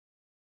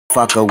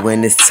Fucker,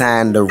 when it's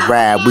time to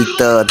ride, we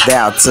thugged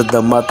out to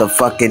the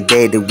motherfucking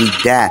day that we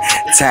die.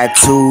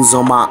 Tattoos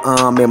on my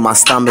arm and my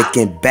stomach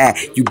and back.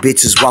 You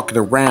bitches walking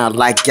around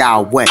like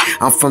y'all wet.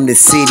 I'm from the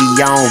city,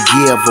 I don't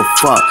give a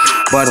fuck.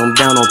 But I'm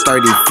down on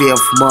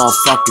 35th,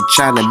 motherfucker,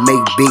 trying to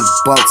make big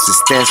bucks and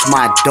stash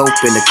my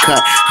dope in the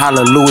cut.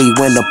 Hallelujah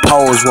when the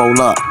poles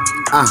roll up.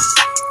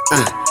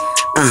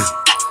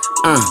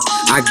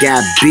 I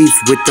got beef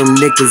with them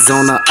niggas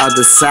on the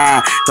other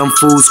side. Them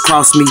fools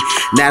cross me,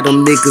 now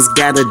them niggas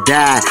gotta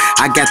die.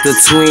 I got the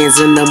twins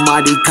in the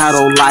Monte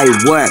Carlo like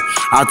what?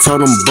 I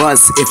told them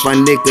bust if a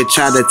nigga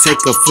try to take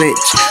a flinch.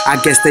 I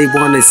guess they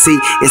wanna see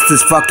is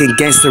this fucking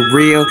gangster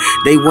real.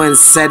 They wasn't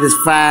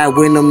satisfied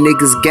when them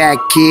niggas got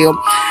killed.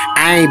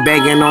 I ain't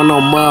begging on no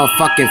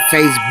motherfucking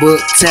Facebook.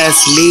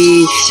 Test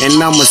me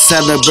and I'ma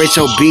celebrate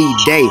your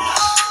B-Day.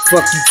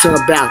 Fuck you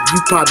talking about? You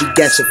probably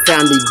got your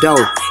family dough.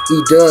 He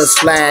does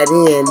slide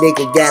in,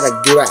 nigga gotta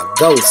get out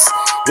ghost.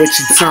 What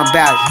you talking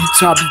about? You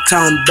talking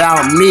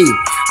about me.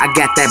 I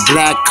got that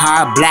black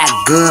car, black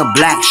gun,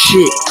 black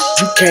shit.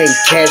 You can't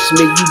catch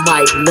me, you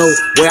might know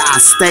where I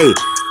stay.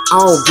 I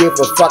don't give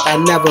a fuck, I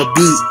never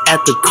be at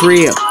the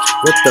crib.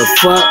 What the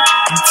fuck?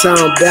 You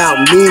talking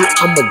about me?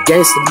 I'm a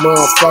gangster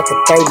motherfucker,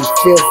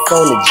 35th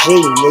on the G,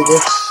 nigga.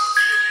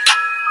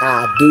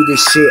 I do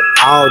this shit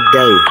all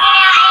day.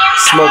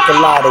 Smoke a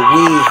lot of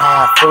weed,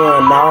 have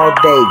fun all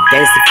day.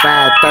 Gangsta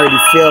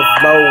 35th,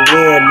 low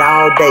wind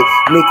all day.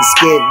 Niggas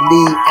get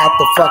leave out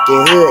the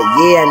fucking hood,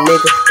 yeah,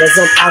 nigga. Cause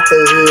I'm out the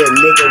hood,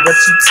 nigga. What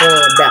you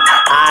talking about?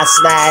 I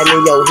slide in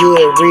your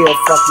hood real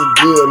fucking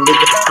good,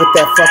 nigga. With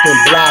that fucking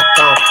black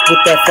on,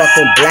 with that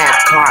fucking black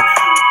car.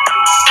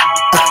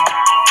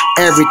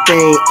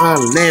 Everything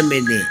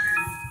unlimited.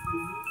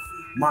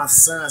 My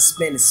son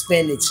spending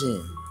spinach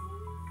in.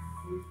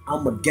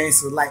 I'm a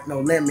gangster like no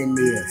lemon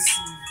is.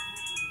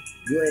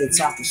 You ain't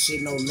talking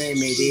shit, no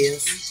limit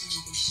is.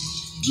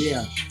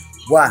 Yeah.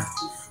 What?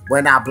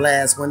 When I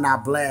blast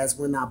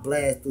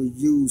through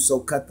you, so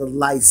cut the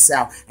lights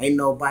out. Ain't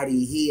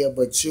nobody here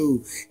but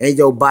you. And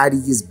your body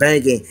is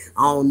banging.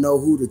 I don't know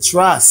who to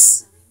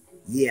trust.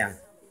 Yeah.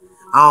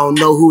 I don't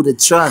know who to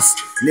trust,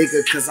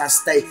 nigga, cause I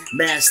stay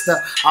masked up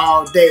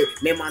all day.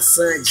 Man, my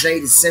son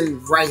Jade is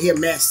sitting right here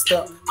masked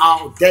up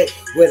all day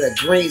with a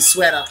green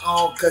sweater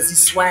on cause he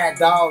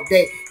swagged all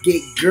day.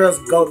 Get girls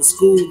go to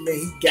school, man,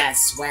 he got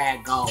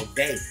swag all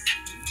day.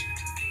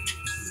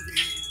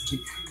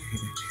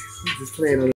 Just playing on